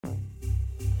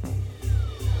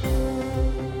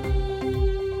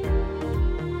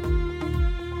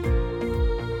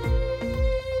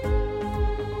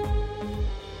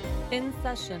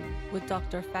Session with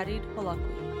Dr. Farid Holakwi.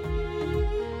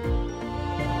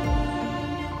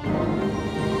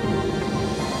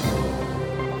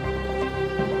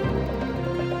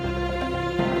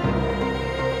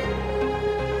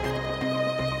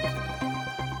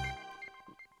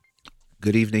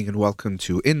 Good evening and welcome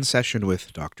to In Session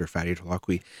with Dr. Farid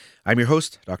Holakwi. I'm your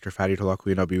host, Dr. Farid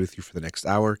Holakwi, and I'll be with you for the next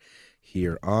hour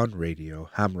here on Radio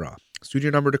Hamra.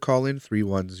 Studio number to call in,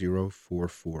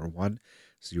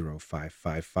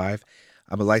 310-441-0555.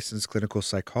 I'm a licensed clinical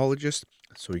psychologist,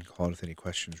 so you can call in with any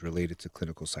questions related to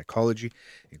clinical psychology,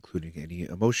 including any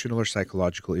emotional or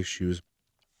psychological issues,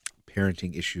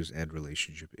 parenting issues, and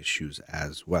relationship issues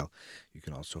as well. You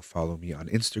can also follow me on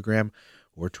Instagram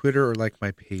or Twitter, or like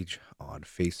my page on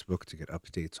Facebook to get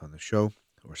updates on the show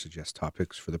or suggest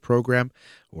topics for the program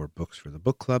or books for the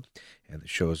book club. And the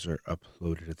shows are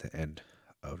uploaded at the end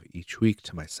of each week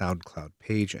to my SoundCloud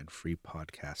page and free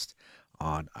podcast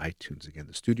on iTunes. Again,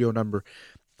 the studio number,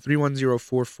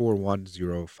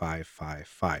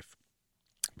 310-441-0555.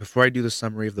 Before I do the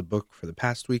summary of the book for the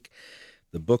past week,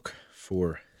 the book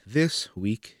for this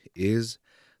week is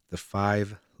The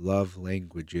 5 Love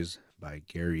Languages by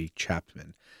Gary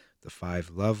Chapman. The 5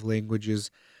 Love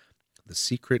Languages, The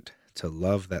Secret to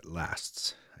Love That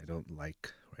Lasts. I don't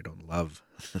love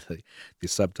the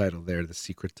subtitle there, The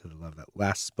Secret to the Love That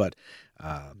Lasts, but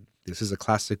this is a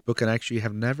classic book, and I actually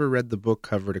have never read the book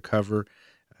cover to cover.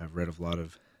 I've read a lot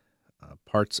of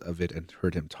parts of it and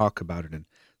heard him talk about it and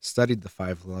studied the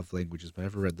 5 Love Languages, but I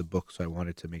never read the book, so I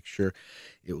wanted to make sure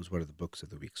it was one of the books of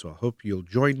the week. So I hope you'll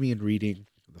join me in reading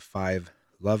The 5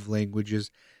 Love Languages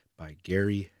by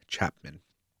Gary Chapman.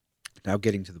 Now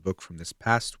getting to the book from this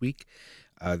past week.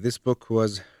 This book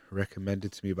was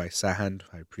recommended to me by Sahand.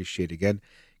 I appreciate again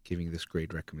giving this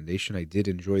great recommendation. I did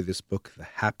enjoy this book, The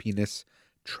Happiness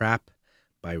Trap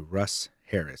by Russ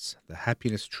Harris. The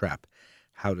Happiness Trap,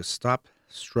 How to Stop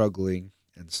Struggling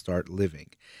and Start Living.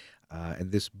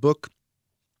 And this book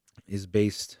is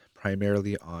based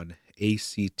primarily on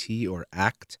ACT or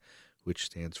ACT, which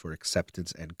stands for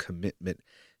Acceptance and Commitment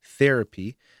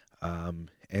Therapy.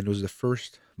 And it was the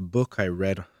first book I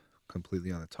read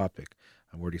completely on the topic.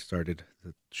 I've already started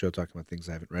the show talking about things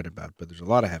I haven't read about, but there's a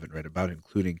lot I haven't read about,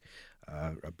 including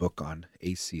a book on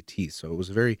ACT. So it was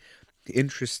a very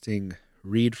interesting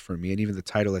read for me, and even the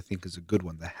title I think is a good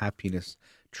one, The Happiness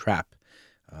Trap.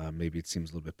 Maybe it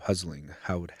seems a little bit puzzling.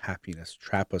 How would happiness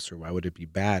trap us, or why would it be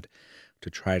bad to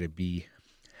try to be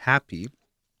happy?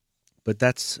 But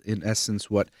that's in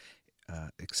essence what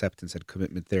acceptance and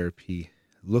commitment therapy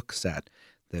looks at,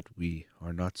 that we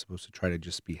are not supposed to try to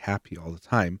just be happy all the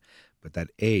time, but that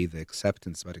the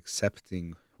acceptance, about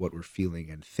accepting what we're feeling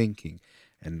and thinking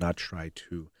and not try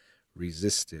to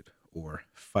resist it or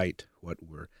fight what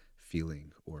we're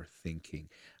feeling or thinking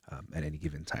at any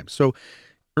given time. So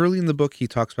early in the book, he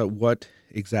talks about what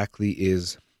exactly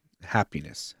is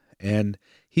happiness. And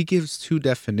he gives 2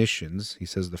 definitions. He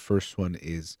says the first one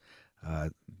is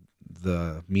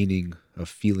the meaning of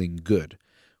feeling good,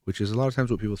 which is a lot of times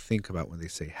what people think about when they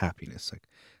say happiness. Like,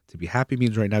 to be happy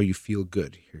means right now you feel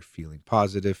good. You're feeling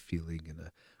positive, feeling in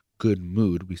a good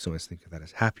mood. We sometimes think of that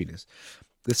as happiness.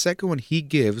 The second one he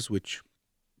gives, which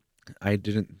I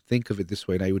didn't think of it this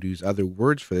way, and I would use other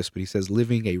words for this, but he says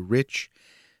living a rich,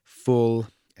 full,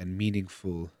 and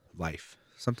meaningful life.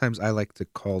 Sometimes I like to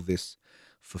call this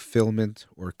fulfillment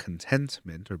or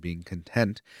contentment, or being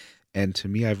content. And to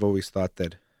me, I've always thought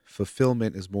that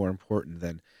fulfillment is more important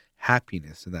than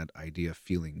happiness and that idea of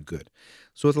feeling good.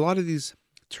 So with a lot of these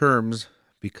terms,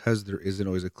 because there isn't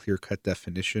always a clear-cut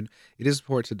definition, it is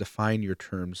important to define your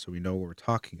terms so we know what we're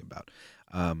talking about.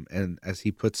 And as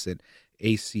he puts it,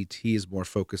 ACT is more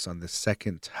focused on the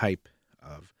second type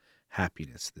of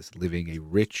happiness, this living a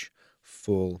rich,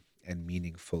 full, and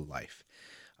meaningful life.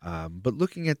 But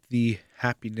looking at the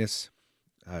happiness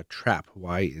trap,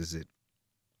 why is it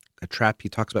a trap? He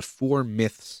talks about 4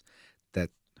 myths that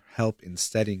help in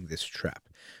setting this trap.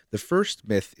 The first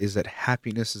myth is that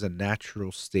happiness is a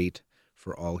natural state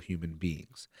for all human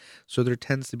beings. So there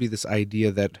tends to be this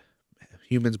idea that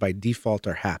humans by default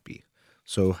are happy.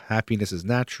 So happiness is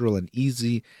natural and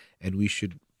easy, and we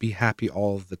should be happy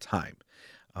all the time.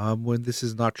 When this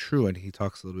is not true, and he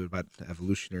talks a little bit about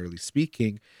evolutionarily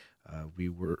speaking,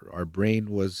 our brain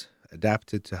was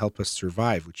adapted to help us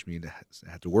survive, which means it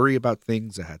had to worry about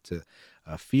things, it had to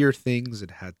fear things,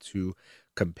 it had to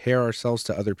compare ourselves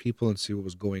to other people and see what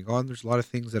was going on. There's a lot of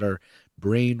things that our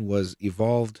brain was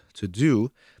evolved to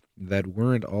do that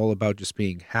weren't all about just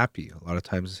being happy. A lot of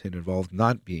times it involved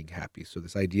not being happy. So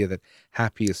this idea that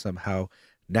happy is somehow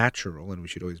natural and we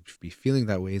should always be feeling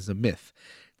that way is a myth.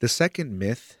 The second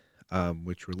myth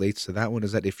which relates to that one,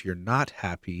 is that if you're not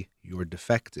happy, you're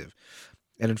defective.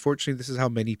 And unfortunately, this is how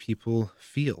many people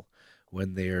feel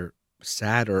when they're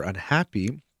sad or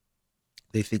unhappy.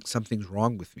 They think something's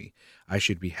wrong with me. I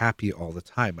should be happy all the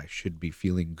time. I should be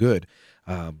feeling good.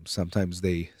 Sometimes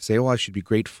they say, "Oh, I should be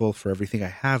grateful for everything I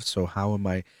have. So how am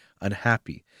I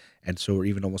unhappy?" And so we're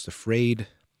even almost afraid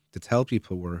to tell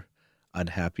people we're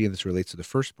unhappy. And this relates to the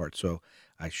first part. So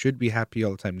I should be happy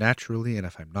all the time naturally. And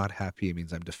if I'm not happy, it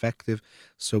means I'm defective.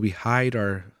 So we hide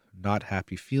our not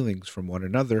happy feelings from one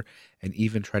another and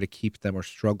even try to keep them or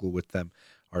struggle with them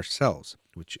ourselves,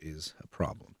 which is a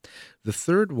problem. The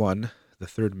third one, the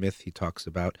third myth he talks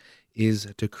about, is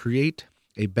to create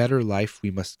a better life, we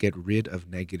must get rid of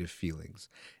negative feelings.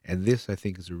 And this, I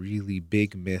think, is a really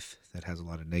big myth that has a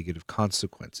lot of negative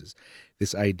consequences.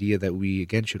 This idea that we,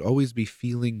 again, should always be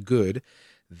feeling good,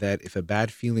 that if a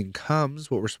bad feeling comes,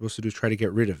 what we're supposed to do is try to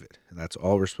get rid of it. And that's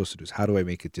all we're supposed to do is, how do I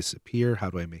make it disappear? How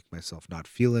do I make myself not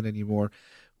feel it anymore?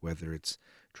 Whether it's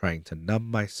trying to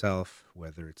numb myself,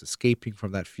 whether it's escaping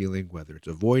from that feeling, whether it's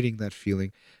avoiding that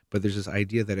feeling. But there's this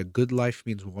idea that a good life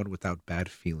means one without bad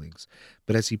feelings.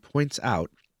 But as he points out,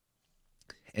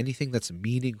 anything that's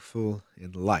meaningful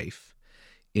in life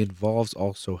involves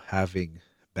also having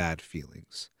bad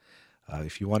feelings.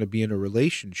 If you want to be in a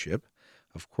relationship,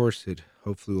 of course, it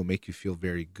hopefully will make you feel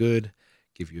very good,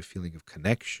 give you a feeling of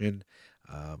connection,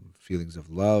 feelings of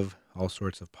love, all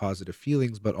sorts of positive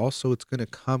feelings, but also it's going to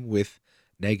come with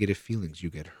negative feelings. You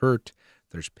get hurt,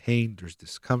 there's pain, there's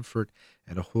discomfort,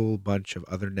 and a whole bunch of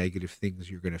other negative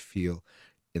things you're going to feel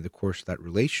in the course of that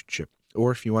relationship.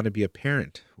 Or if you want to be a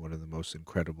parent, one of the most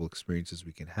incredible experiences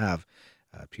we can have.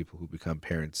 People who become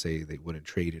parents say they wouldn't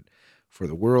trade it for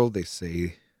the world. They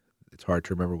say it's hard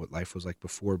to remember what life was like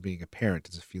before being a parent.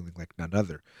 It's a feeling like none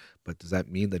other. But does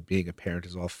that mean that being a parent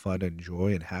is all fun and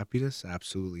joy and happiness?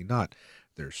 Absolutely not.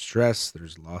 There's stress,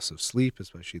 there's loss of sleep,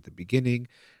 especially at the beginning.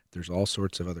 There's all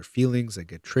sorts of other feelings that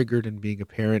get triggered in being a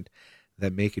parent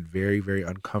that make it very, very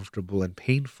uncomfortable and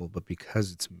painful. But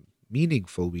because it's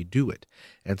meaningful, we do it.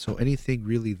 And so anything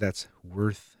really that's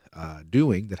worth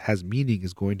doing that has meaning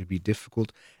is going to be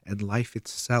difficult, and life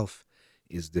itself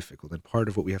is difficult. And part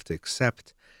of what we have to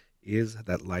accept is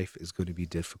that life is going to be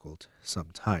difficult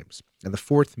sometimes. And the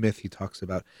fourth myth he talks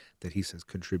about that he says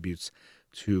contributes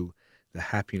to the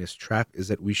happiness trap is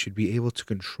that we should be able to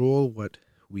control what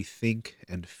we think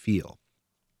and feel.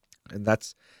 And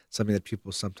that's something that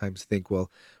people sometimes think,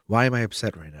 well, why am I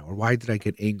upset right now? Or why did I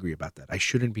get angry about that? I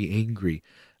shouldn't be angry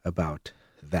about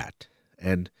that.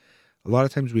 And a lot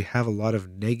of times we have a lot of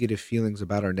negative feelings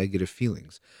about our negative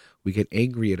feelings. We get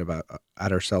angry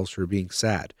at ourselves for being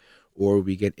sad, or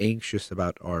we get anxious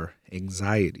about our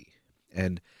anxiety.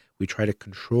 And we try to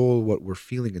control what we're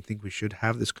feeling and think we should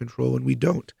have this control, and we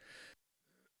don't.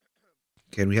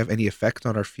 Can we have any effect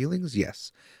on our feelings?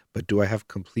 Yes. But do I have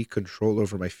complete control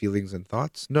over my feelings and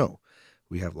thoughts? No.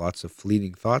 We have lots of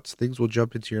fleeting thoughts. Things will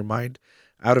jump into your mind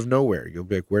out of nowhere. You'll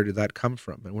be like, where did that come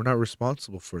from? And we're not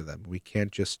responsible for them. We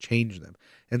can't just change them.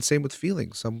 And same with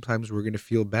feelings. Sometimes we're going to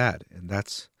feel bad, and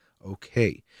that's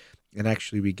okay. And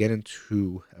actually, we get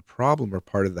into a problem, or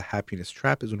part of the happiness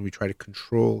trap is when we try to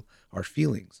control our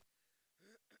feelings.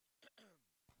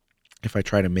 If I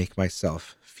try to make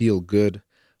myself feel good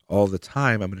all the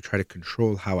time, I'm going to try to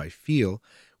control how I feel,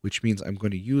 which means I'm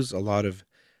going to use a lot of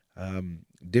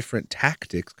different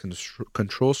tactics,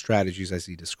 control strategies as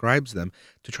he describes them,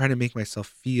 to try to make myself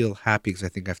feel happy, because I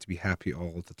think I have to be happy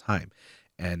all the time.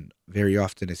 And very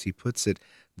often, as he puts it,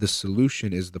 the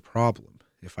solution is the problem.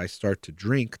 If I start to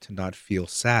drink to not feel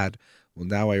sad, well,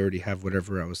 now I already have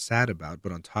whatever I was sad about,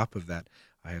 but on top of that,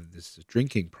 I have this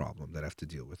drinking problem that I have to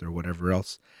deal with, or whatever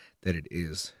else that it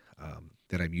is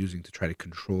that I'm using to try to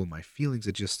control my feelings.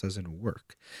 It just doesn't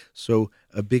work. So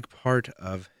a big part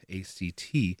of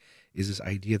ACT is this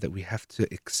idea that we have to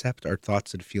accept our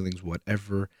thoughts and feelings,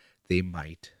 whatever they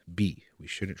might be. We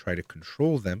shouldn't try to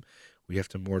control them. We have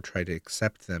to more try to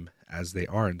accept them as they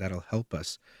are, and that'll help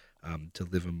us to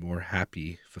live a more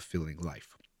happy, fulfilling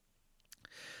life.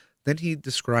 Then he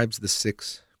describes the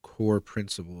 6 core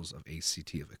principles of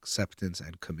ACT, of acceptance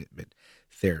and commitment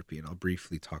therapy, and I'll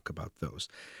briefly talk about those.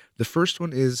 The first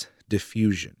one is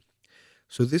diffusion.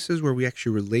 So this is where we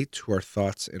actually relate to our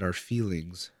thoughts and our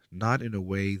feelings, not in a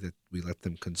way that we let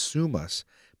them consume us,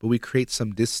 but we create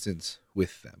some distance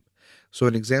with them. So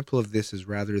an example of this is,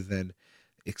 rather than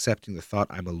accepting the thought,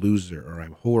 I'm a loser, or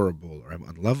I'm horrible, or I'm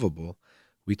unlovable,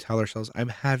 we tell ourselves, I'm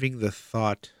having the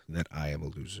thought that I am a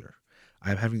loser.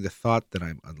 I'm having the thought that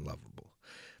I'm unlovable.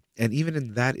 And even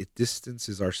in that, it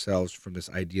distances ourselves from this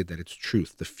idea that it's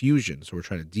truth, the fusion. So we're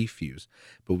trying to defuse,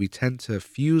 but we tend to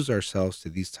fuse ourselves to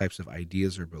these types of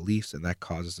ideas or beliefs, and that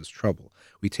causes us trouble.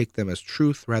 We take them as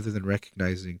truth rather than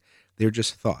recognizing they're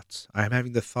just thoughts. I'm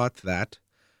having the thought that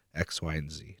X, Y, and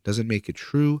Z. Doesn't make it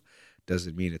true,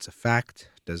 doesn't mean it's a fact,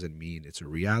 doesn't mean it's a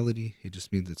reality. It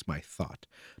just means it's my thought.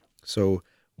 So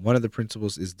one of the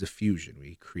principles is diffusion.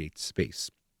 We create space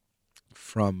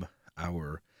from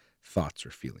our thoughts or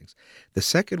feelings. The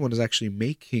second one is actually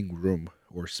making room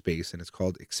or space, and it's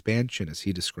called expansion as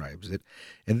he describes it.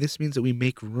 And this means that we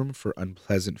make room for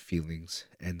unpleasant feelings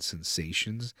and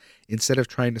sensations instead of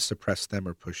trying to suppress them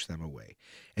or push them away.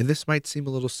 And this might seem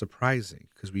a little surprising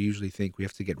because we usually think we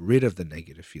have to get rid of the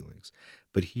negative feelings.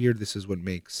 But here, this is what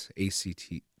makes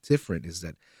ACT different, is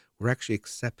that we're actually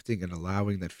accepting and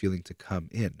allowing that feeling to come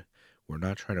in. We're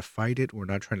not trying to fight it. We're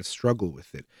not trying to struggle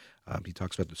with it. He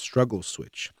talks about the struggle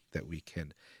switch that we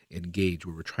can engage,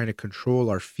 where we're trying to control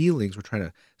our feelings. We're trying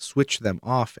to switch them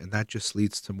off, and that just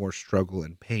leads to more struggle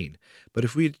and pain. But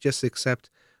if we just accept,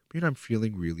 I'm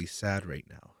feeling really sad right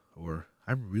now, or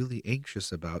I'm really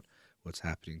anxious about what's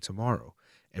happening tomorrow,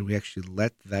 and we actually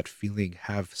let that feeling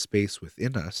have space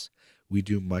within us, we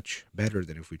do much better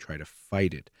than if we try to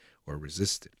fight it or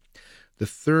resist it. The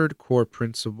third core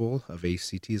principle of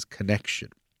ACT is connection.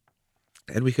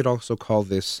 And we could also call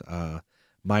this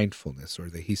mindfulness, or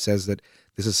that he says that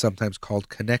this is sometimes called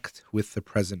connect with the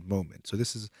present moment. So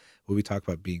this is what we talk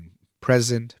about, being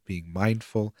present, being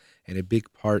mindful, and a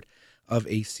big part of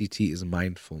ACT is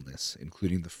mindfulness,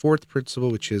 including the fourth principle,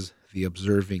 which is the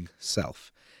observing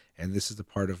self. And this is the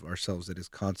part of ourselves that is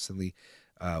constantly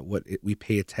we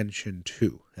pay attention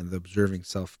to. And the observing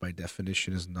self, by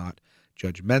definition, is not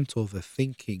judgmental. The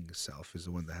thinking self is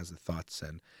the one that has the thoughts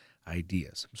and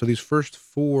ideas. So these first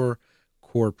four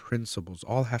core principles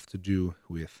all have to do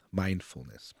with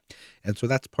mindfulness. And so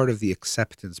that's part of the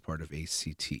acceptance part of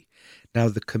ACT. Now,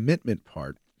 the commitment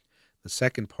part, the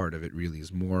second part of it really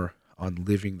is more on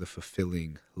living the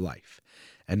fulfilling life.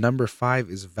 And number 5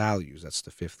 is values. That's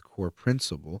the fifth core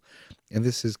principle. And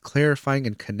this is clarifying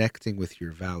and connecting with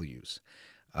your values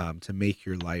to make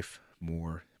your life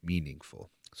more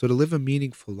meaningful. So to live a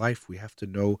meaningful life, we have to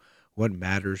know what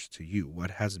matters to you,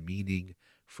 what has meaning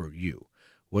for you.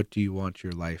 What do you want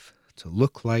your life to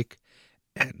look like?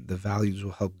 And the values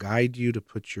will help guide you to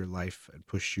put your life and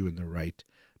push you in the right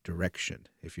direction.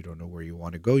 If you don't know where you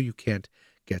want to go, you can't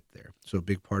get there. So a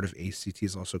big part of ACT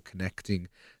is also connecting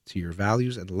to your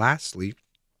values. And lastly,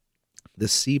 the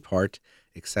C part,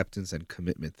 acceptance and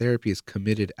commitment therapy, is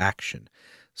committed action.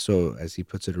 So as he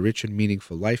puts it, a rich and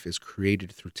meaningful life is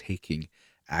created through taking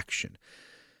action.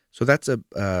 So that's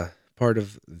a part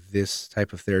of this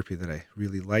type of therapy that I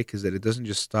really like, is that it doesn't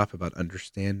just stop about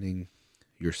understanding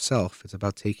yourself. It's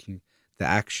about taking the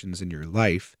actions in your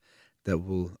life that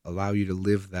will allow you to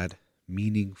live that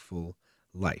meaningful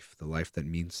life, the life that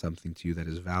means something to you, that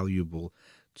is valuable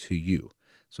to you.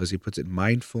 So as he puts it,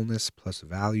 mindfulness plus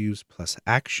values plus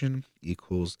action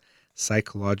equals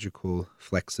psychological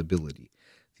flexibility,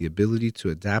 the ability to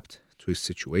adapt to a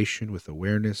situation with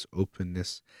awareness,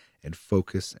 openness, and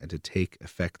focus, and to take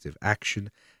effective action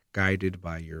guided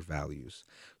by your values.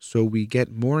 So we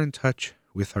get more in touch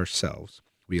with ourselves.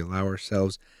 We allow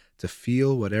ourselves to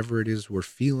feel whatever it is we're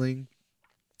feeling,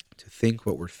 to think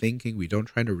what we're thinking. We don't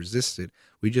try to resist it.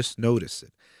 We just notice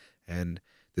it. And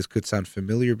this could sound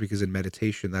familiar because in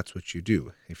meditation, that's what you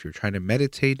do. If you're trying to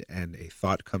meditate and a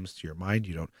thought comes to your mind,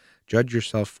 you don't judge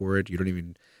yourself for it. You don't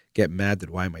even get mad that,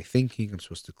 why am I thinking? I'm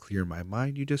supposed to clear my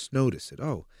mind. You just notice it.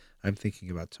 Oh, I'm thinking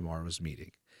about tomorrow's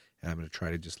meeting. And I'm going to try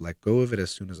to just let go of it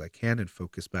as soon as I can and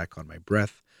focus back on my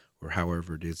breath, or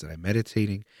however it is that I'm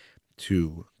meditating,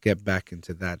 to get back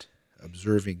into that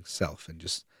observing self and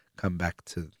just come back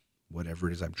to whatever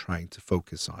it is I'm trying to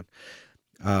focus on.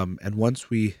 And once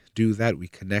we do that, we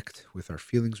connect with our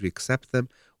feelings, we accept them.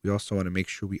 We also want to make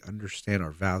sure we understand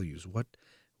our values.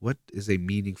 What is a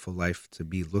meaningful life to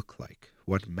me look like?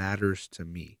 What matters to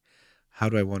me? How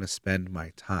do I want to spend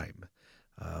my time?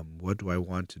 What do I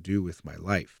want to do with my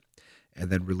life? And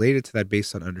then related to that,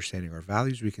 based on understanding our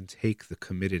values, we can take the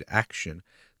committed action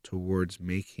towards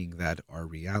making that our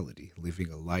reality,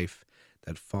 living a life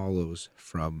that follows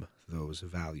from those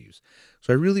values.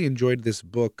 So I really enjoyed this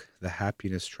book, The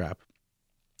Happiness Trap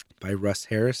by Russ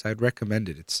Harris. I'd recommend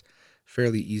it. It's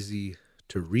fairly easy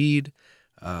to read.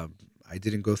 I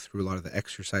didn't go through a lot of the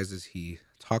exercises he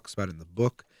talks about in the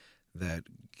book that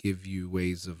give you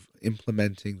ways of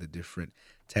implementing the different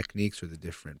techniques or the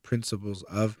different principles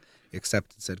of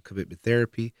acceptance and commitment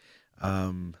therapy.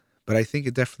 But I think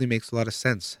it definitely makes a lot of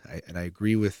sense. And I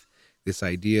agree with this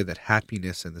idea that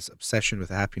happiness and this obsession with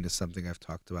happiness, something I've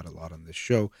talked about a lot on this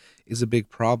show, is a big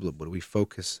problem when we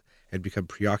focus and become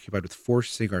preoccupied with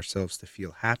forcing ourselves to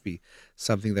feel happy,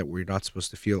 something that we're not supposed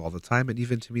to feel all the time. And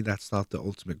even to me, that's not the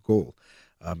ultimate goal.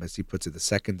 As he puts it, the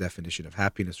second definition of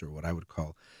happiness, or what I would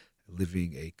call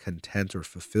living a content or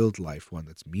fulfilled life, one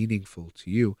that's meaningful to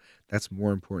you, that's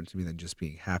more important to me than just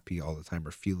being happy all the time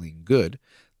or feeling good.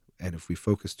 And if we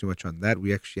focus too much on that,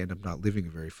 we actually end up not living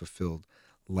a very fulfilled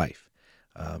life.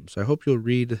 So I hope you'll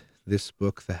read this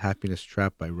book, The Happiness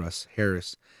Trap by Russ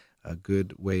Harris, a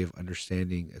good way of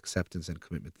understanding acceptance and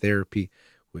commitment therapy,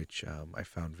 which I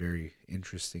found very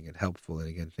interesting and helpful. And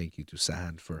again, thank you to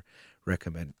Sahan for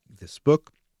recommending this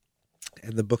book.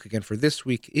 And the book again for this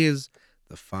week is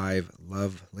The 5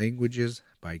 Love Languages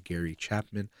by Gary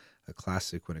Chapman, a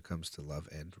classic when it comes to love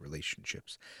and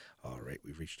relationships. All right,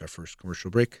 we've reached our first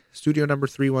commercial break. Studio number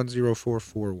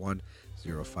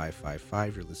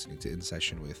 310-441-0555. You're listening to In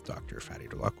Session with Dr. Fadi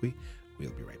Holakwi. We'll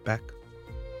be right back.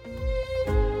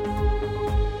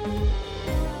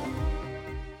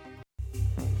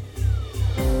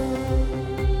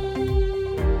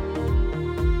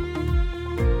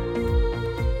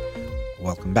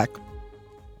 Welcome back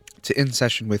to In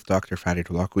Session with Dr. Fadi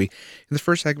Holakwi. In the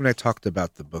first segment, I talked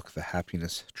about the book, The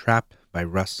Happiness Trap by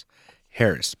Russ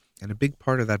Harris. And a big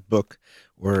part of that book,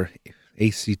 or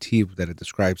ACT, that it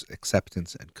describes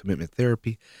acceptance and commitment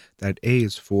therapy, that A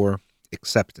is for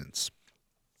acceptance.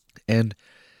 And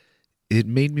it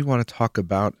made me want to talk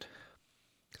about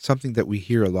something that we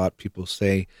hear a lot. People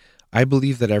say, I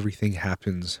believe that everything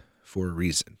happens for a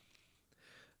reason.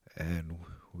 And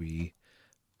you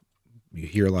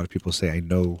hear a lot of people say, I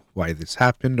know why this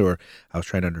happened, or I was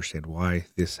trying to understand why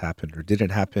this happened or didn't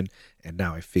happen, and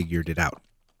now I figured it out.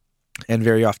 And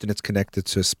very often it's connected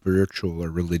to a spiritual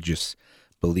or religious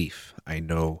belief. I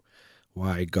know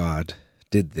why God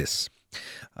did this.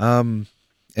 And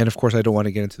of course, I don't want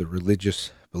to get into the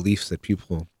religious beliefs that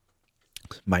people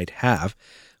might have,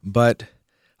 but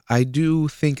I do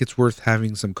think it's worth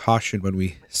having some caution when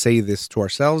we say this to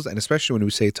ourselves, and especially when we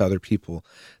say it to other people,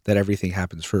 that everything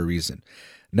happens for a reason.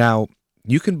 Now,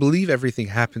 you can believe everything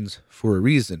happens for a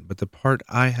reason, but the part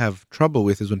I have trouble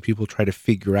with is when people try to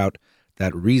figure out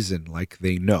that reason like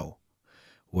they know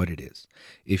what it is.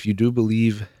 If you do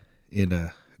believe in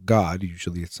a God,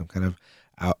 usually it's some kind of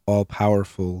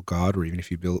all-powerful God, or even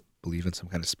if you believe in some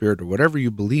kind of spirit or whatever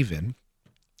you believe in,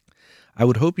 I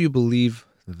would hope you believe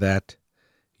that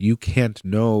you can't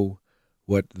know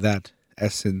what that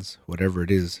essence, whatever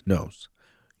it is, knows.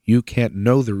 You can't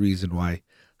know the reason why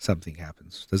something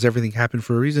happens. Does everything happen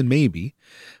for a reason? Maybe.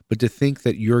 But to think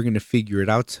that you're going to figure it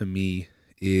out, to me,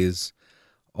 is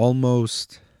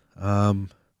almost an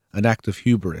act of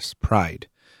hubris, pride,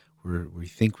 where we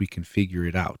think we can figure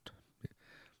it out.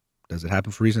 Does it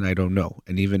happen for a reason? I don't know.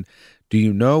 And even, do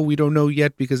you know? We don't know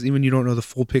yet, because even you don't know the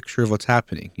full picture of what's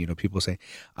happening. You know, people say,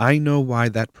 I know why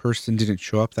that person didn't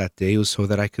show up that day. It was so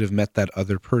that I could have met that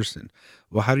other person.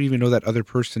 Well, how do you even know that other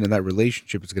person and that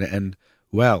relationship is going to end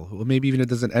well? Well, maybe even it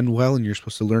doesn't end well, and you're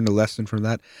supposed to learn a lesson from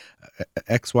that.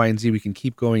 X, Y, and Z, we can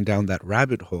keep going down that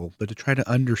rabbit hole. But to try to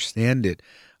understand it,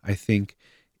 I think,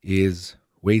 is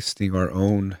wasting our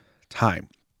own time.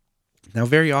 Now,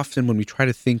 very often when we try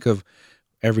to think of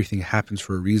everything happens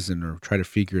for a reason, or try to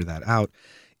figure that out,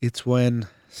 it's when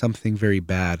something very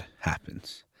bad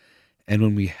happens. And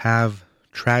when we have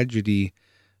tragedy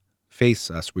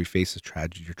face us, we face a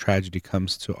tragedy, or tragedy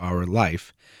comes to our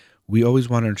life, we always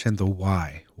want to understand the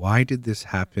why. Why did this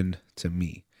happen to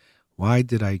me? Why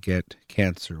did I get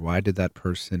cancer? Why did that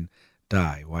person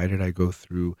die? Why did I go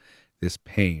through this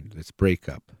pain, this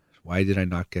breakup? Why did I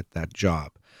not get that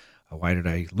job? Why did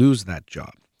I lose that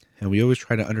job? And we always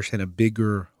try to understand a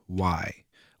bigger why.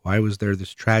 Why was there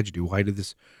this tragedy? Why did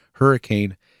this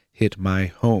hurricane hit my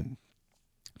home?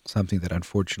 Something that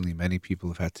unfortunately many people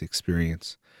have had to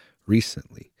experience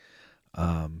recently.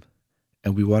 And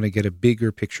we want to get a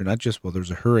bigger picture, not just, well,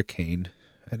 there's a hurricane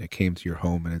and it came to your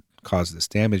home and it caused this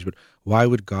damage, but why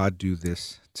would God do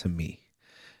this to me?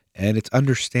 And it's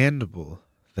understandable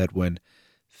that when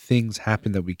things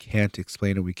happen that we can't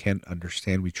explain or we can't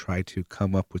understand, we try to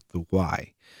come up with the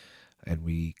why. And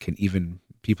we can even,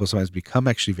 people sometimes become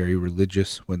actually very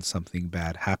religious when something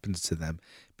bad happens to them,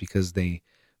 because they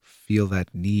feel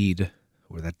that need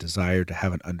or that desire to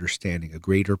have an understanding, a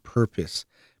greater purpose,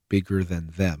 bigger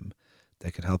than them,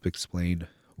 that can help explain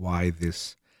why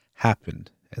this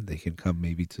happened. And they can come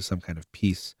maybe to some kind of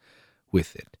peace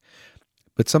with it.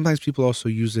 But sometimes people also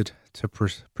use it to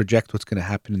project what's going to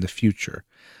happen in the future.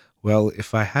 Well,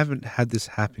 if I haven't had this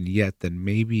happen yet, then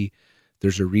maybe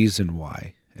there's a reason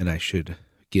why, and I should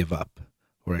give up,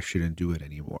 or I shouldn't do it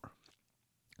anymore.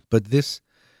 But this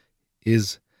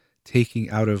is taking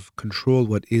out of control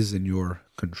what is in your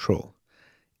control.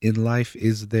 In life,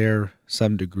 is there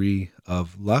some degree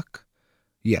of luck?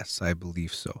 Yes, I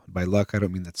believe so. By luck, I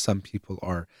don't mean that some people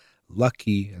are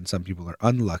lucky and some people are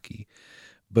unlucky,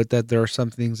 but that there are some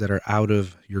things that are out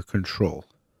of your control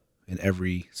in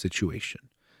every situation.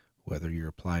 Whether you're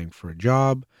applying for a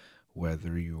job,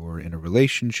 whether you're in a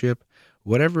relationship,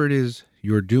 whatever it is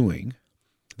you're doing,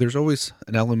 there's always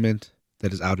an element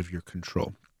that is out of your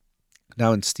control.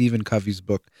 Now, in Stephen Covey's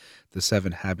book, The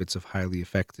 7 Habits of Highly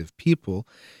Effective People,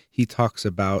 he talks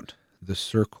about the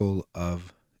circle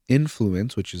of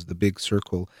influence, which is the big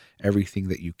circle, everything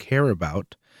that you care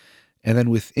about. And then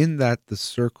within that, the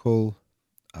circle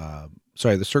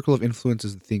of influence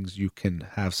is the things you can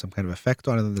have some kind of effect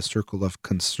on, and then the circle of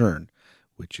concern,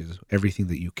 which is everything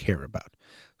that you care about.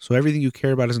 So everything you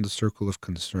care about is in the circle of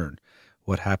concern.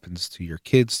 What happens to your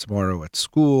kids tomorrow at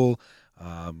school?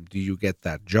 Do you get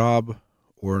that job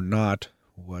or not?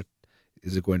 What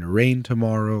is it going to rain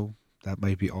tomorrow? That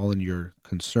might be all in your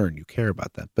concern. You care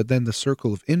about that. But then the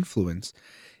circle of influence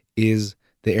is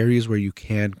the areas where you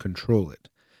can control it,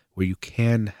 where you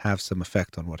can have some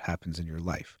effect on what happens in your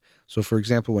life. So, for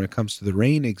example, when it comes to the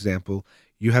rain example,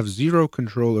 you have zero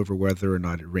control over whether or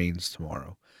not it rains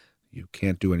tomorrow. You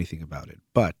can't do anything about it.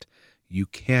 But you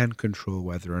can control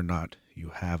whether or not you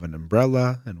have an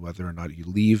umbrella and whether or not you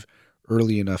leave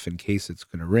early enough in case it's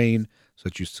going to rain so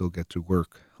that you still get to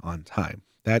work on time.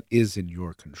 That is in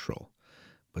your control.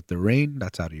 But the rain,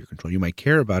 that's out of your control. You might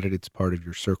care about it. It's part of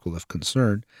your circle of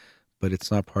concern, but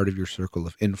it's not part of your circle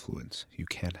of influence. You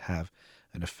can't have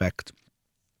an effect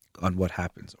on what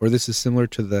happens. Or this is similar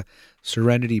to the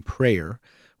Serenity Prayer,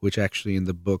 which actually in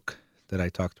the book that I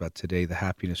talked about today, The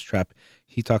Happiness Trap,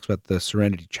 he talks about the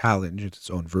Serenity Challenge. It's its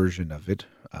own version of it.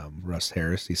 Russ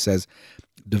Harris, he says,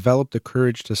 develop the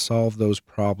courage to solve those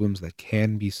problems that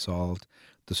can be solved,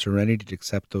 the serenity to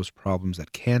accept those problems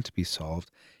that can't be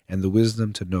solved, and the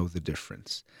wisdom to know the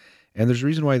difference. And there's a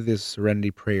reason why this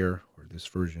Serenity Prayer, or this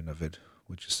version of it,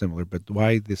 which is similar, but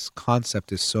why this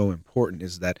concept is so important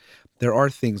is that there are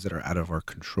things that are out of our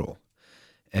control.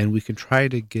 And we can try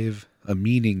to give a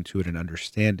meaning to it and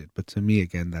understand it. But to me,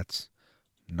 again, that's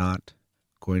not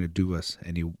going to do us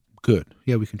any good.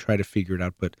 Yeah, we can try to figure it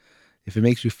out, but if it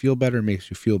makes you feel better, it makes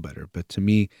you feel better. But to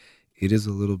me, it is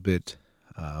a little bit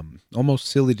almost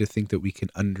silly to think that we can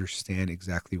understand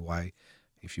exactly why,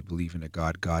 if you believe in a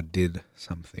God, God did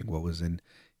something, what was in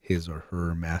his or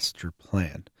her master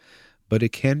plan. But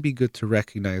it can be good to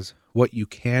recognize what you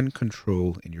can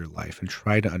control in your life and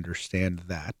try to understand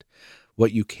that.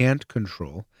 What you can't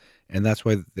control, and that's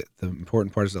why the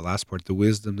important part is the last part, the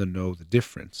wisdom to know the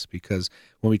difference. Because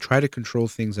when we try to control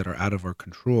things that are out of our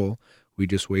control, we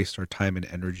just waste our time and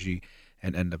energy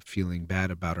and end up feeling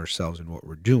bad about ourselves and what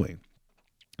we're doing.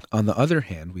 On the other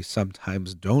hand, we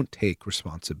sometimes don't take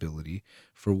responsibility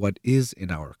for what is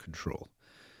in our control.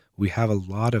 We have a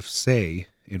lot of say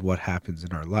in what happens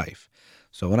in our life.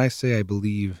 So when I say I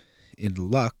believe in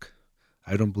luck,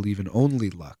 I don't believe in only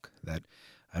luck. That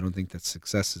I don't think that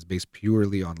success is based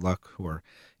purely on luck, or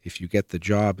if you get the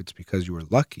job, it's because you were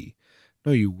lucky.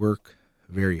 No, you work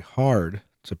very hard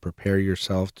to prepare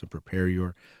yourself, to prepare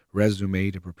your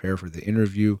resume, to prepare for the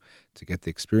interview, to get the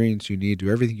experience you need, do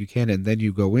everything you can, and then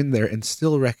you go in there and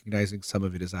still recognizing some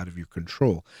of it is out of your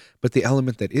control. But the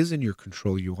element that is in your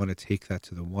control, you want to take that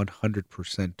to the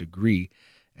 100% degree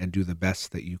and do the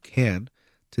best that you can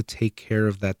to take care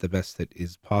of that the best that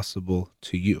is possible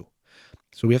to you.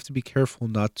 So we have to be careful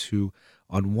not to,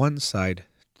 on one side,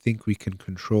 think we can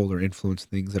control or influence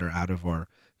things that are out of our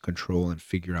control and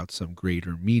figure out some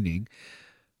greater meaning.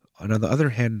 And on the other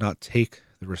hand, not take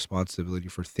the responsibility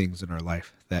for things in our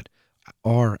life that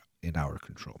are in our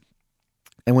control.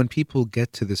 And when people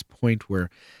get to this point where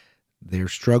they're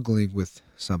struggling with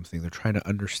something, they're trying to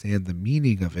understand the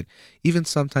meaning of it, even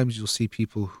sometimes you'll see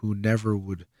people who never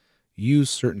would use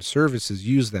certain services,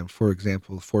 use them, for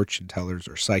example, fortune tellers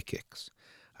or psychics.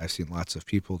 I've seen lots of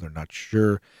people, they're not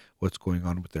sure what's going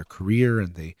on with their career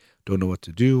and they don't know what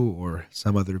to do, or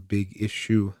some other big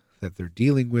issue that they're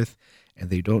dealing with and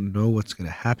they don't know what's going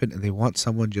to happen and they want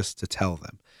someone just to tell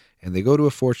them. And they go to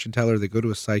a fortune teller, they go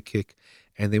to a psychic,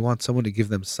 and they want someone to give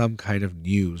them some kind of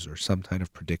news or some kind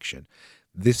of prediction.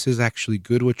 This is actually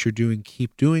good what you're doing.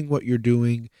 Keep doing what you're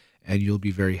doing and you'll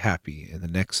be very happy. In the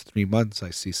next 3 months,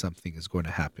 I see something is going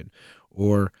to happen.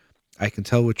 Or I can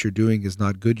tell what you're doing is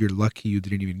not good. You're lucky you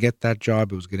didn't even get that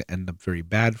job. It was going to end up very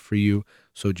bad for you.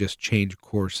 So just change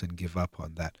course and give up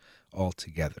on that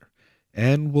altogether.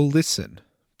 And we'll listen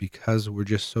because we're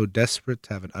just so desperate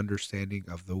to have an understanding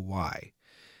of the why.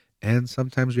 And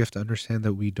sometimes we have to understand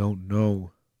that we don't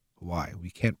know why. We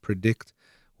can't predict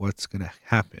what's going to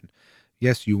happen.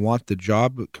 Yes, you want the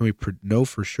job, but can we know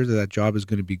for sure that that job is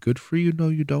going to be good for you? No,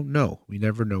 you don't know. We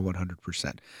never know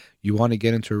 100%. You want to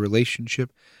get into a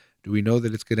relationship. Do we know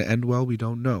that it's going to end well? We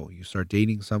don't know. You start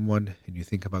dating someone and you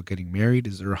think about getting married.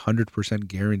 Is there a 100%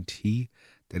 guarantee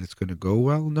that it's going to go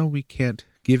well? No, we can't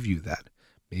give you that.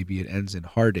 Maybe it ends in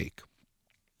heartache.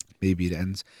 Maybe it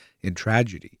ends in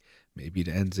tragedy. Maybe it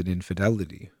ends in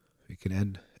infidelity. It can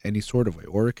end any sort of way,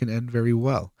 or it can end very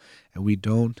well. And we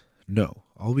don't know.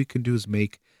 All we can do is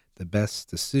make the best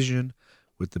decision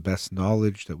with the best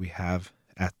knowledge that we have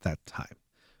at that time.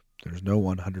 There's no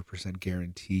 100%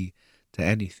 guarantee to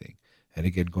anything. And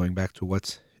again, going back to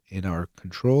what's in our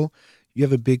control, you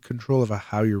have a big control of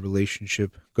how your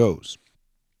relationship goes.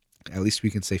 At least we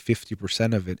can say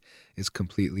 50% of it is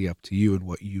completely up to you and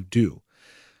what you do.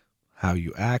 How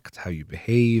you act, how you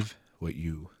behave, what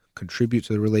you contribute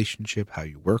to the relationship, how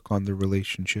you work on the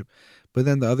relationship. But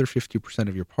then the other 50%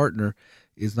 of your partner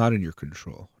is not in your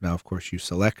control. Now, of course, you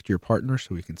select your partner,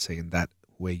 so we can say in that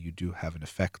way you do have an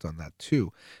effect on that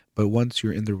too. But once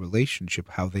you're in the relationship,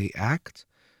 how they act,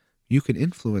 you can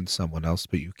influence someone else,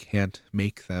 but you can't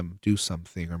make them do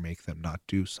something or make them not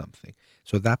do something.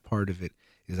 So that part of it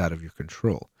is out of your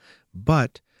control.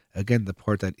 But again, the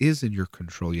part that is in your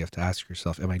control, you have to ask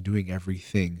yourself, am I doing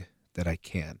everything that I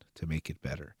can to make it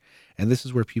better? And this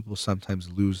is where people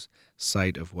sometimes lose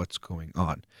sight of what's going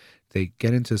on. They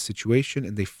get into a situation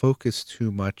and they focus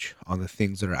too much on the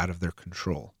things that are out of their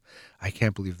control. I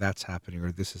can't believe that's happening,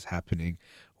 or this is happening,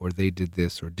 or they did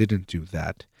this or didn't do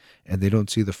that. And they don't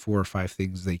see the 4 or 5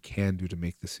 things they can do to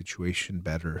make the situation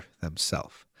better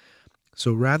themselves.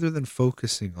 So rather than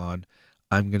focusing on,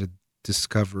 I'm going to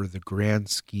discover the grand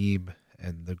scheme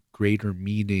and the greater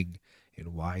meaning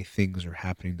in why things are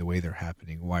happening the way they're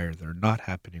happening, why they're not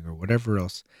happening, or whatever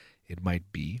else it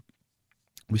might be,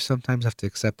 we sometimes have to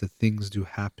accept that things do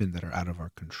happen that are out of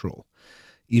our control.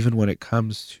 Even when it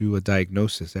comes to a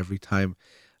diagnosis, every time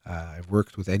I've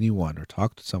worked with anyone or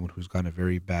talked to someone who's gotten a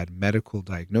very bad medical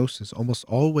diagnosis, almost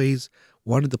always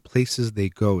one of the places they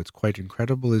go, it's quite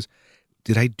incredible, is,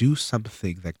 did I do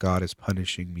something that God is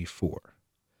punishing me for?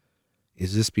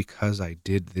 Is this because I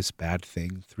did this bad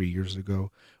thing 3 years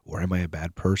ago? Or am I a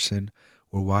bad person?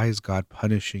 Or why is God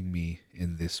punishing me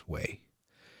in this way?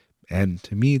 And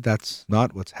to me, that's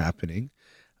not what's happening.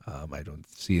 I don't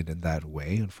see it in that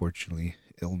way. Unfortunately,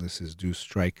 illnesses do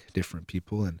strike different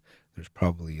people, and there's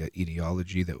probably an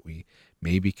etiology that we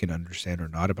maybe can understand or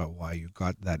not about why you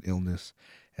got that illness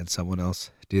and someone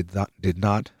else did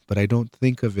not. But I don't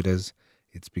think of it as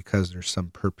it's because there's some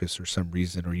purpose or some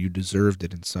reason, or you deserved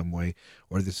it in some way,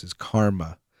 or this is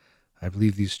karma. I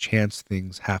believe these chance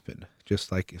things happen.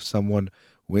 Just like if someone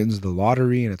wins the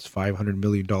lottery and it's $500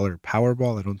 million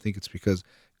Powerball, I don't think it's because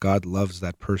God loves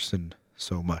that person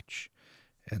so much,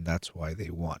 and that's why they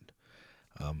won.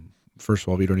 First of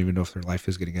all, we don't even know if their life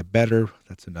is going to get better.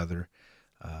 That's another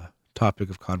topic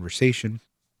of conversation.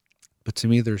 But to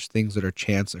me, there's things that are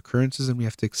chance occurrences, and we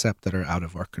have to accept that are out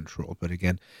of our control. But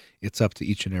again, it's up to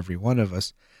each and every one of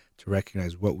us to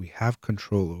recognize what we have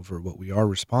control over, what we are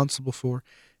responsible for,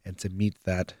 and to meet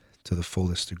that to the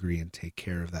fullest degree and take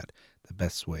care of that the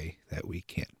best way that we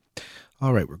can.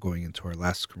 All right, we're going into our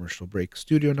last commercial break.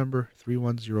 Studio number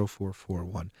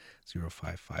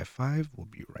 310-441-0555. We'll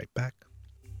be right back.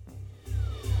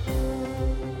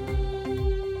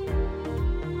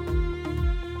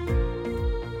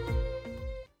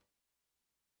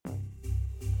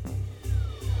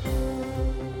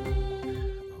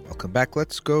 Welcome back.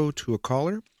 Let's go to a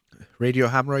caller. Radio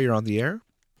Hamra, you're on the air.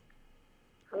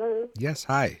 Hello. Yes,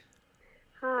 hi.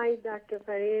 Hi, Dr.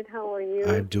 Farid. How are you?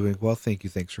 I'm doing well, thank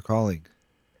you. Thanks for calling.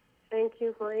 Thank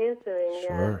you for answering.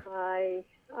 Sure.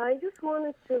 I just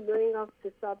wanted to bring up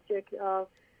the subject of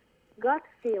gut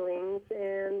feelings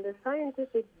and the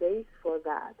scientific base for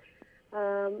that.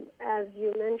 As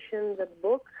you mentioned, the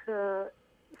book,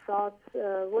 Thoughts,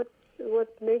 what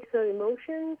makes our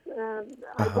emotions.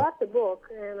 I got the book,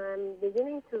 and I'm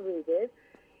beginning to read it,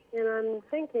 and I'm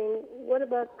thinking, what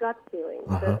about gut feelings?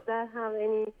 Does that have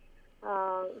any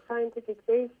scientific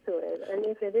base to it? And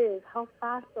if it is, how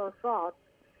fast our thoughts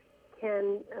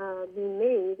can be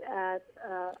made at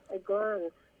a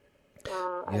glance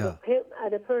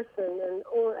at a person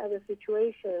or at a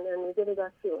situation, and we get a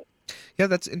gut feeling? Yeah,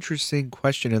 that's an interesting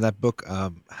question in that book,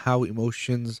 How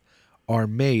Emotions Are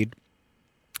Made.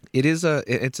 It's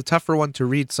a tougher one to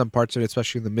read, some parts of it,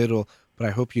 especially in the middle, but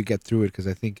I hope you get through it because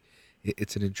I think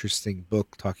it's an interesting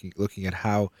book looking at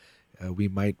how we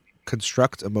might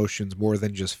construct emotions more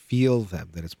than just feel them,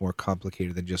 that it's more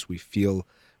complicated than just we feel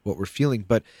what we're feeling.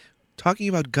 But talking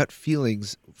about gut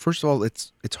feelings, first of all,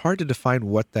 it's hard to define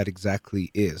what that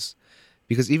exactly is,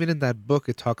 because even in that book,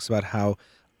 it talks about how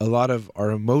a lot of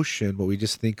our emotion, what we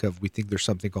just think of, we think there's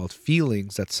something called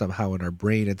feelings that's somehow in our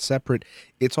brain and separate.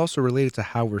 It's also related to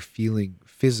how we're feeling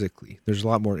physically. There's a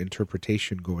lot more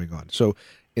interpretation going on. So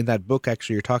in that book,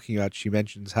 actually, you're talking about, she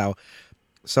mentions how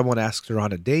someone asked her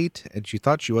on a date and she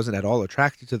thought she wasn't at all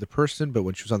attracted to the person, but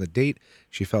when she was on the date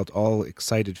she felt all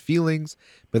excited feelings.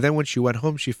 But then when she went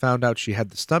home, she found out she had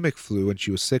the stomach flu and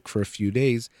she was sick for a few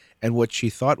days, and what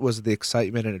she thought was the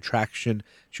excitement and attraction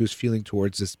she was feeling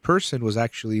towards this person was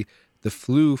actually the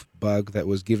flu bug that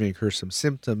was giving her some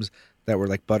symptoms that were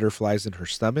like butterflies in her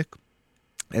stomach,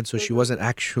 and so she wasn't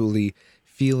actually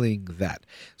feeling that.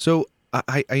 So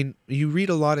you read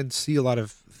a lot and see a lot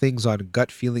of things on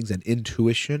gut feelings and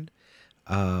intuition,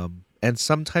 and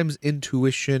sometimes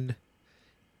intuition,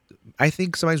 I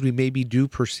think sometimes we maybe do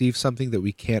perceive something that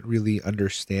we can't really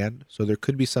understand, so there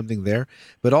could be something there.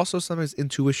 But also sometimes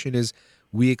intuition is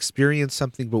we experience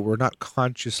something but we're not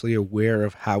consciously aware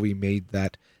of how we made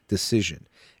that decision.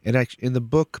 And actually, in the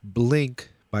book Blink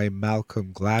by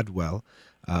Malcolm Gladwell,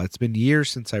 it's been years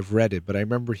since I've read it, but I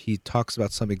remember he talks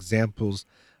about some examples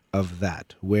of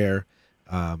that where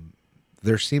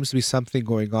there seems to be something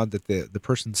going on that the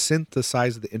person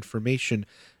synthesized the information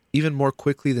even more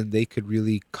quickly than they could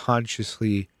really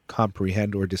consciously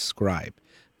comprehend or describe.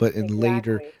 But in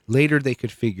later they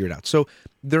could figure it out. So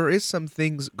there is some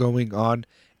things going on,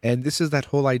 and this is that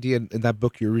whole idea in that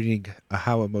book you're reading,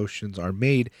 How Emotions Are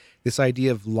Made, this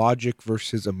idea of logic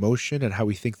versus emotion and how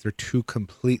we think they're two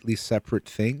completely separate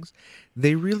things.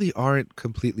 They really aren't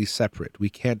completely separate. We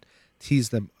can't tease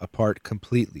them apart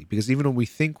completely, because even when we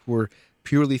think we're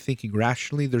purely thinking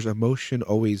rationally, there's emotion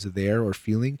always there or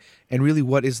feeling. And really,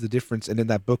 what is the difference? And in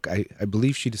that book, I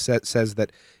believe she says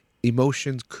that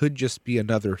emotions could just be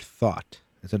another thought.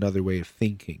 It's another way of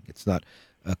thinking. It's not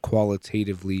a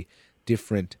qualitatively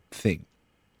different thing.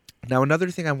 Now, another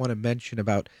thing I want to mention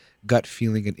about gut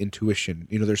feeling and intuition,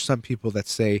 there's some people that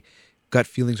say gut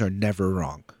feelings are never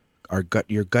wrong.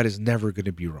 Your gut is never going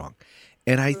to be wrong.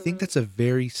 And I think that's a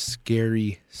very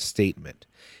scary statement,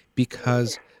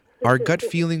 because our gut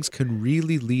feelings can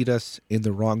really lead us in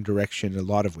the wrong direction in a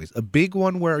lot of ways. A big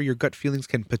one where your gut feelings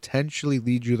can potentially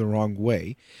lead you the wrong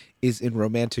way is in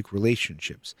romantic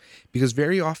relationships, because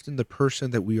very often the person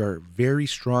that we are very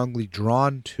strongly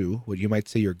drawn to, what you might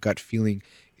say your gut feeling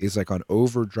is like on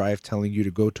overdrive telling you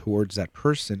to go towards that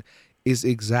person, is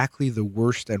exactly the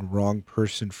worst and wrong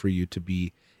person for you to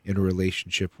be in a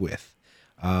relationship with.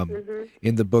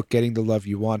 In the book Getting the Love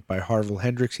You Want by Harville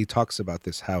Hendrix, he talks about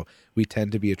this, how we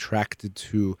tend to be attracted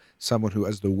to someone who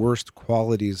has the worst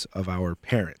qualities of our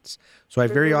parents. So I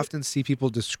very often see people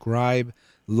describe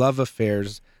love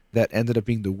affairs that ended up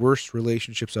being the worst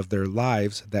relationships of their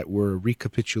lives, that were a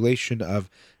recapitulation of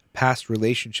past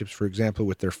relationships, for example,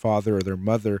 with their father or their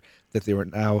mother, that they were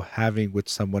now having with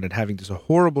someone and having just a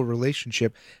horrible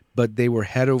relationship, but they were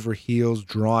head over heels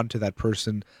drawn to that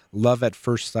person, love at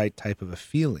first sight type of a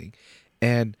feeling.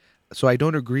 And so I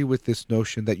don't agree with this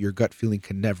notion that your gut feeling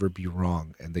can never be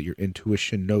wrong and that your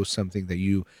intuition knows something that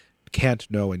you can't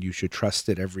know and you should trust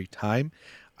it every time.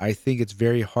 I think it's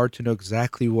very hard to know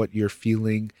exactly what you're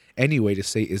feeling anyway, to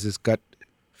say, is this gut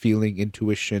feeling,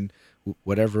 intuition,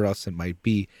 whatever else it might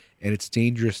be. And it's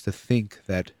dangerous to think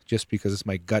that just because it's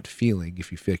my gut feeling,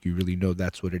 if you feel like you really know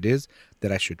that's what it is,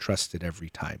 that I should trust it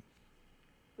every time.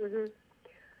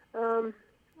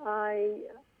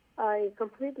 I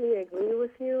completely agree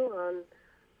with you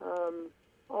on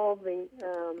all the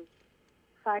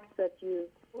facts that you,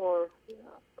 or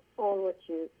all what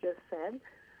you just said.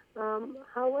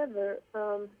 However,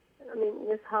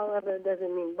 this however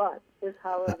doesn't mean but. This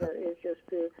however is just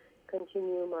to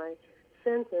continue my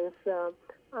sentence.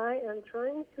 I am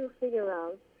trying to figure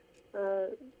out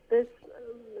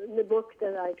the book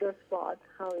that I just bought,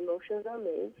 How Emotions Are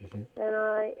Made, and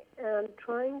I am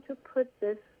trying to put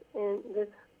this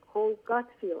whole gut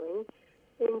feeling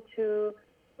into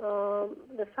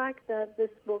the fact that this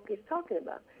book is talking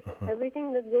about.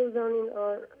 Everything that goes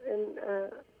on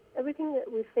everything that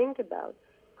we think about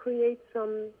creates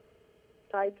some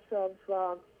types of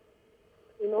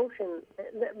emotion,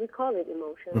 that we call it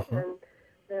emotion,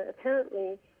 and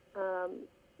apparently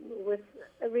with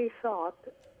every thought,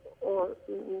 or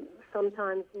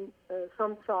sometimes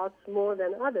some thoughts more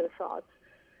than other thoughts,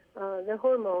 the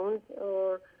hormones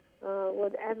or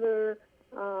whatever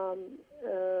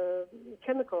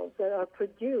chemicals that are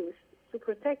produced to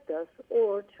protect us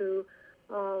or to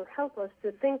help us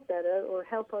to think better or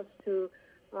help us to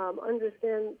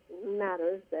understand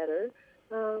matters better,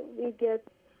 we get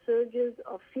surges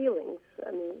of feelings,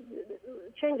 I mean,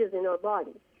 changes in our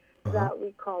body, that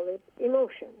we call it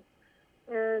emotions.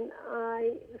 And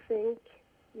I think,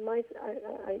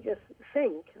 I just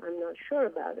think, I'm not sure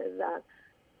about it, that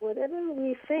whatever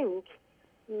we think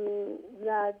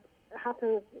that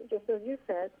happens, just as you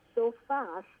said, so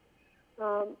fast,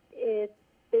 it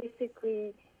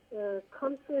basically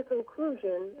comes to a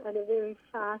conclusion at a very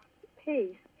fast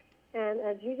pace. And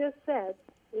as you just said,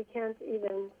 we can't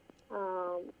even,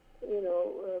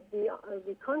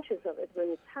 be conscious of it when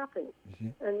it's happening.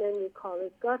 And then we call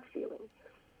it gut feeling.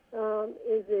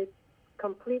 Is it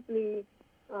completely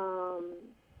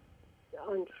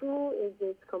untrue? Is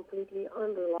it completely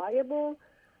unreliable?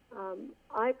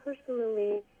 I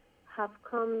personally have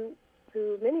come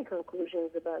to many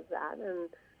conclusions about that, and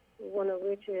one of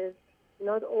which is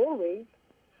not always.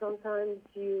 Sometimes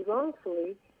you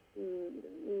wrongfully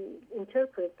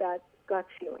interpret that gut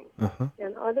feeling.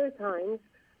 And other times,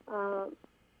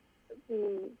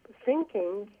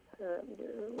 thinking,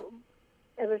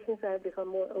 ever since I've become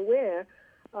more aware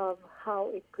of how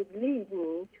it could lead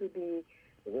me to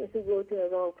go to a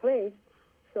wrong place,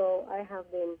 so I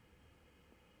have been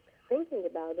thinking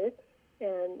about it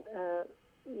and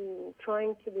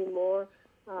trying to be more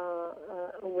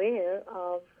aware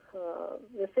of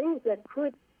the things that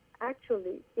could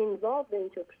actually involve the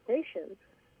interpretation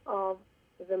of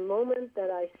the moment that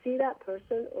I see that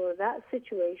person or that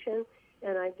situation,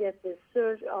 and I get this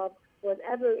surge of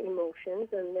whatever emotions,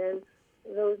 and then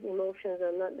those emotions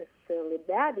are not necessarily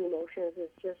bad emotions.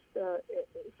 It's just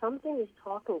something is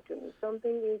talking to me.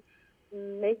 Something is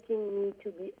making me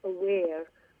to be aware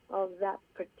of that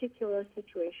particular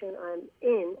situation I'm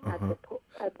in at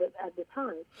the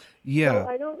time. Yeah. So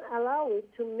I don't allow it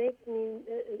to make me.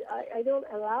 I don't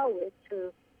allow it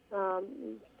to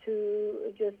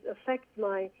just affect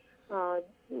my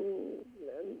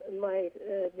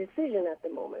decision at the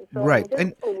moment. So Right. I'm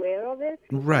just aware of it.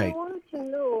 Right. And I wanted to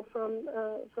know from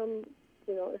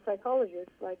a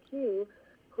psychologist like you,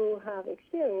 who have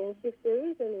experience, if there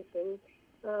is anything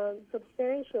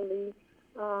substantially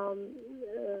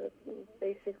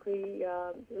basically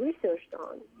researched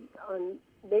on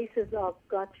basis of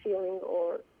gut feeling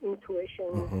or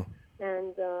intuition.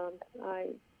 And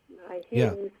I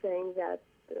hear you saying that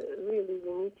really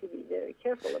we need to be very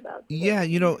careful about. Yeah,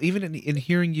 even in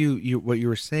hearing you what you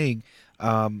were saying,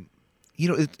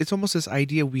 it's almost this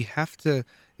idea we have to.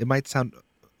 It might sound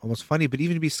almost funny, but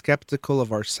even to be skeptical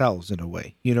of ourselves in a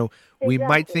way. We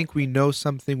might think we know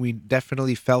something, we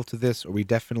definitely felt this, or we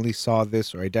definitely saw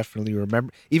this, or I definitely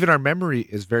remember. Even our memory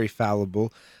is very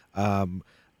fallible.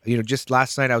 Just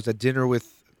last night I was at dinner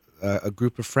with a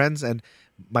group of friends, and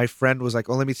my friend was like,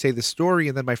 "Oh, let me say the story,"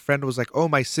 and then my friend was like, "Oh,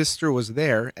 my sister was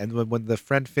there," and when the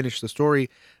friend finished the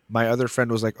story, my other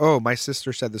friend was like, "Oh, my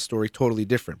sister said the story totally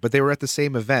different," but they were at the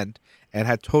same event and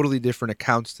had totally different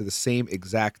accounts to the same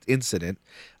exact incident,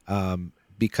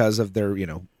 because of their,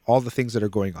 all the things that are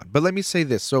going on. But let me say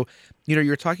this. So,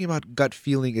 you're talking about gut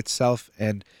feeling itself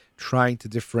and trying to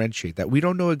differentiate that. We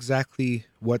don't know exactly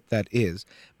what that is,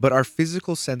 but our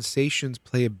physical sensations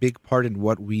play a big part in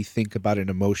what we think about an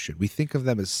emotion. We think of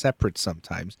them as separate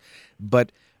sometimes,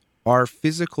 but our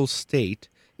physical state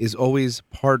is always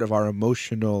part of our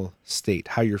emotional state,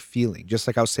 how you're feeling. Just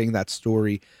like I was saying that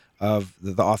story of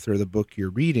the author of the book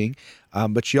you're reading,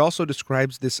 but she also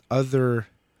describes this other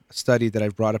study that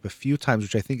I've brought up a few times,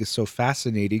 which I think is so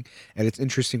fascinating. And it's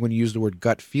interesting when you use the word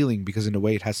gut feeling, because in a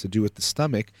way it has to do with the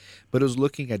stomach. But it was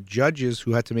looking at judges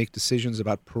who had to make decisions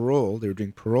about parole. They were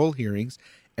doing parole hearings,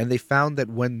 and they found that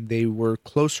when they were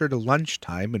closer to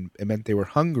lunchtime, and it meant they were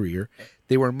hungrier,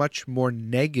 they were much more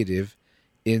negative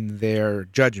in their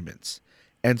judgments.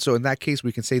 And so in that case,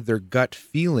 we can say their gut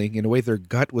feeling, in a way, their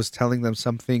gut was telling them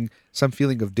some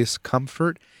feeling of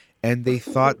discomfort, and they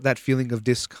thought that feeling of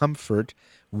discomfort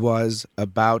was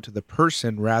about the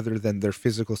person rather than their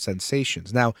physical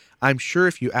sensations. Now, I'm sure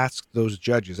if you ask those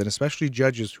judges, and especially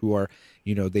judges who are,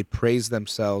 they praise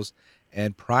themselves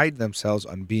and pride themselves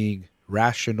on being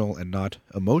rational and not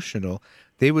emotional,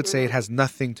 they would say it has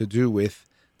nothing to do with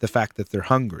the fact that they're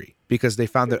hungry, because they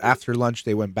found that after lunch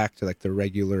they went back to like the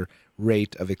regular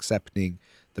rate of accepting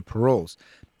the paroles.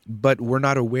 But we're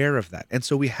not aware of that. And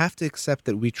so we have to accept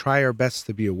that we try our best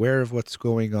to be aware of what's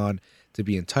going on, to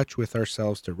be in touch with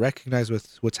ourselves, to recognize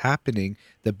what's happening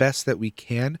the best that we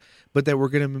can, but that we're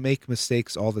going to make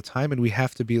mistakes all the time, and we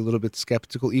have to be a little bit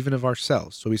skeptical even of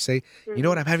ourselves. So we say, you know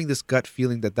what, I'm having this gut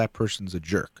feeling that person's a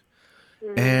jerk.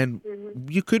 And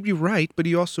you could be right, but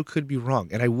you also could be wrong.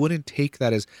 And I wouldn't take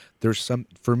that as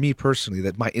for me personally,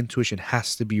 that my intuition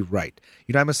has to be right.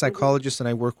 You know, I'm a psychologist and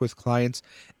I work with clients,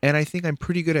 and I think I'm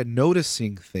pretty good at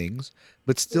noticing things,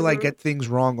 but still I get things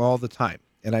wrong all the time.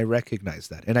 And I recognize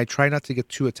that. And I try not to get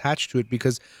too attached to it,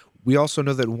 because we also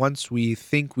know that once we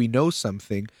think we know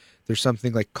something, there's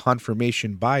something like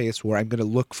confirmation bias where I'm going to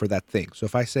look for that thing. So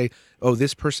if I say, oh,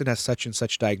 this person has such and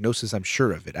such diagnosis, I'm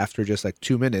sure of it after just like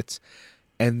 2 minutes,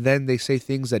 and then they say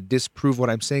things that disprove what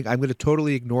I'm saying, I'm going to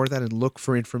totally ignore that and look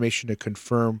for information to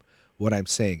confirm what I'm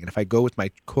saying. And if I go with my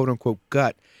quote unquote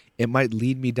gut, it might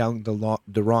lead me down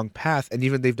the wrong path. And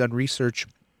even they've done research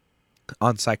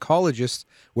on psychologists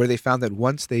where they found that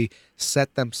once they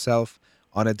set themselves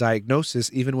on a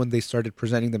diagnosis, even when they started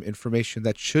presenting them information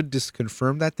that should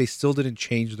disconfirm that, they still didn't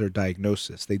change their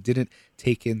diagnosis. They didn't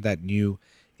take in that new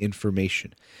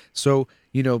information. So,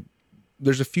 you know,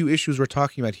 there's a few issues we're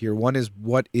talking about here. One is,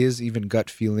 what is even gut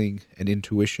feeling and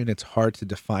intuition? It's hard to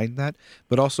define that.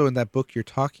 But also in that book you're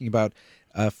talking about,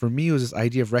 for me, it was this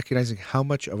idea of recognizing how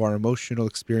much of our emotional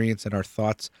experience and our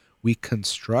thoughts we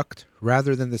construct,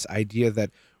 rather than this idea that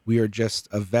we are just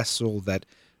a vessel that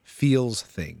feels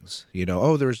things. You know,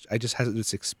 oh, I just had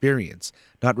this experience,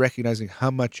 not recognizing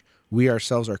how much we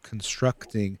ourselves are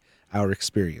constructing our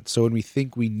experience. So when we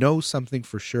think we know something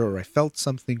for sure, or I felt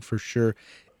something for sure,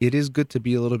 it is good to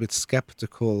be a little bit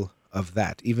skeptical of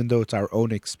that, even though it's our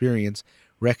own experience,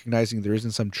 recognizing there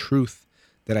isn't some truth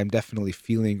that I'm definitely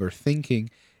feeling or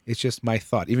thinking. It's just my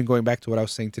thought. Even going back to what I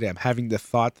was saying today, I'm having the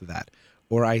thought that,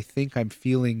 or I think I'm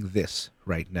feeling this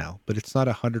right now, but it's not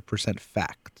 100%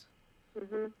 fact.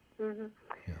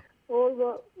 Yeah. All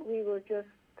what we were just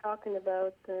talking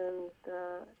about, and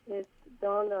it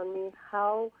dawned on me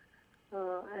how,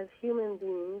 as human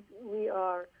beings, we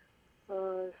are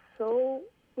so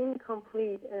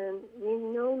incomplete, and we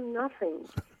know nothing,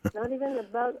 not even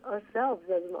about ourselves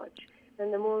as much.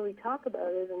 And the more we talk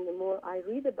about it, and the more I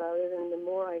read about it, and the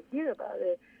more I hear about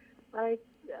it, I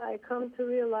come to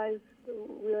realize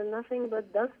we are nothing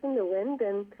but dust in the wind,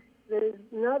 and there's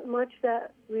not much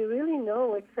that we really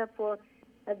know, except for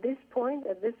at this point,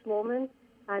 at this moment,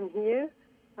 I'm here,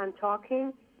 I'm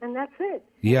talking, and that's it.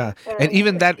 Yeah, and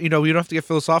even that, you know, we don't have to get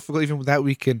philosophical. Even with that,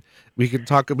 we can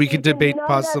talk, we can debate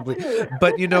possibly.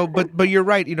 But you know, but you're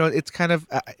right. You know, it's kind of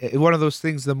one of those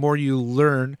things. The more you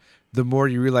learn, the more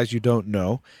you realize you don't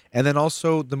know, and then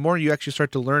also the more you actually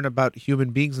start to learn about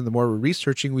human beings, and the more we're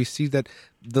researching, we see that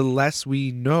the less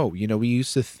we know. You know, we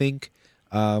used to think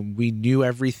we knew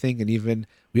everything, and even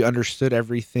we understood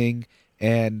everything,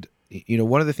 and you know,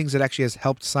 one of the things that actually has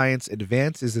helped science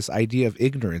advance is this idea of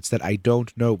ignorance, that I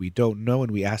don't know, we don't know, and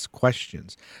we ask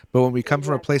questions. But when we come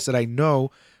from a place that I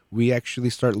know, we actually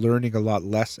start learning a lot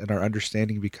less, and our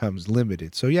understanding becomes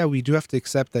limited. So yeah, we do have to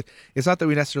accept that it's not that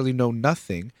we necessarily know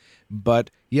nothing,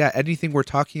 but yeah, anything we're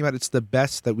talking about, it's the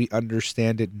best that we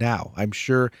understand it now. I'm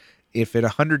sure if in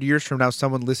 100 years from now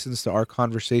someone listens to our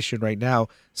conversation right now,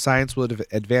 science will have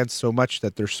advanced so much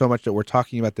that there's so much that we're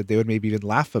talking about that they would maybe even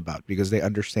laugh about, because they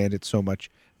understand it so much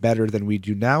better than we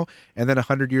do now. And then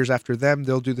 100 years after them,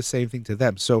 they'll do the same thing to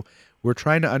them. So we're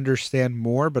trying to understand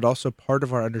more, but also part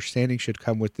of our understanding should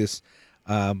come with this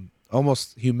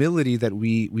almost humility that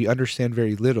we understand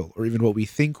very little, or even what we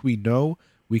think we know,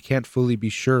 we can't fully be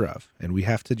sure of. And we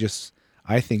have to just,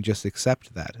 I think, just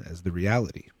accept that as the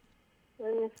reality.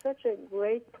 And it's such a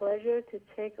great pleasure to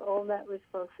take all that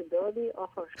responsibility off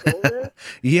our shoulders.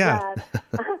 Yeah.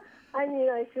 I mean,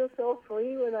 I feel so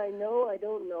free when I know I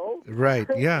don't know. Right,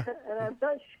 yeah. And I'm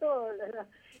not sure that,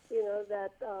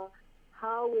 that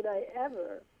how would I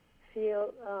ever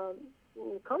feel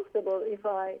comfortable if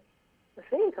I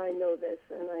think I know this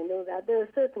and I know that. There are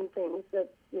certain things that,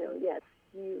 yes,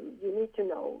 you need to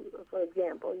know. For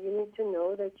example, you need to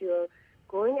know that you're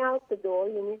going out the door,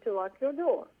 you need to lock your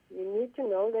door. You need to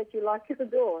know that you lock your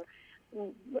door.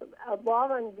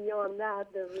 Above and beyond that,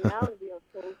 the reality of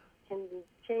things can be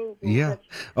changed. Yeah.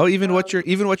 Even what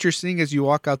you're seeing as you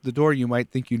walk out the door, you might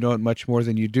think you know it much more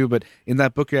than you do. But in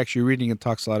that book you're actually reading, it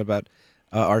talks a lot about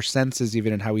our senses,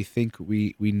 even, and how we think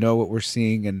we know what we're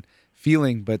seeing and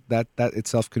feeling. But that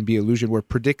itself can be illusion. We're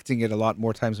predicting it a lot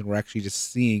more times than we're actually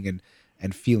just seeing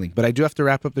and feeling. But I do have to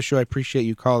wrap up the show. I appreciate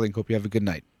you calling. Hope you have a good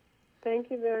night.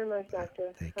 Thank you very much,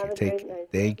 Doctor. Thank Have you. a great night.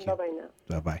 Thank you. Bye-bye now.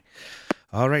 Bye-bye.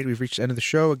 All right, we've reached the end of the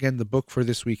show. Again, the book for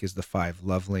this week is The 5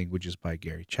 Love Languages by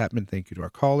Gary Chapman. Thank you to our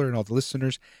caller and all the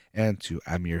listeners, and to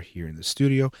Amir here in the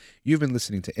studio. You've been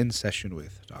listening to In Session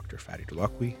with Dr. Fadi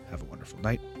Holakwi. Have a wonderful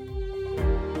night.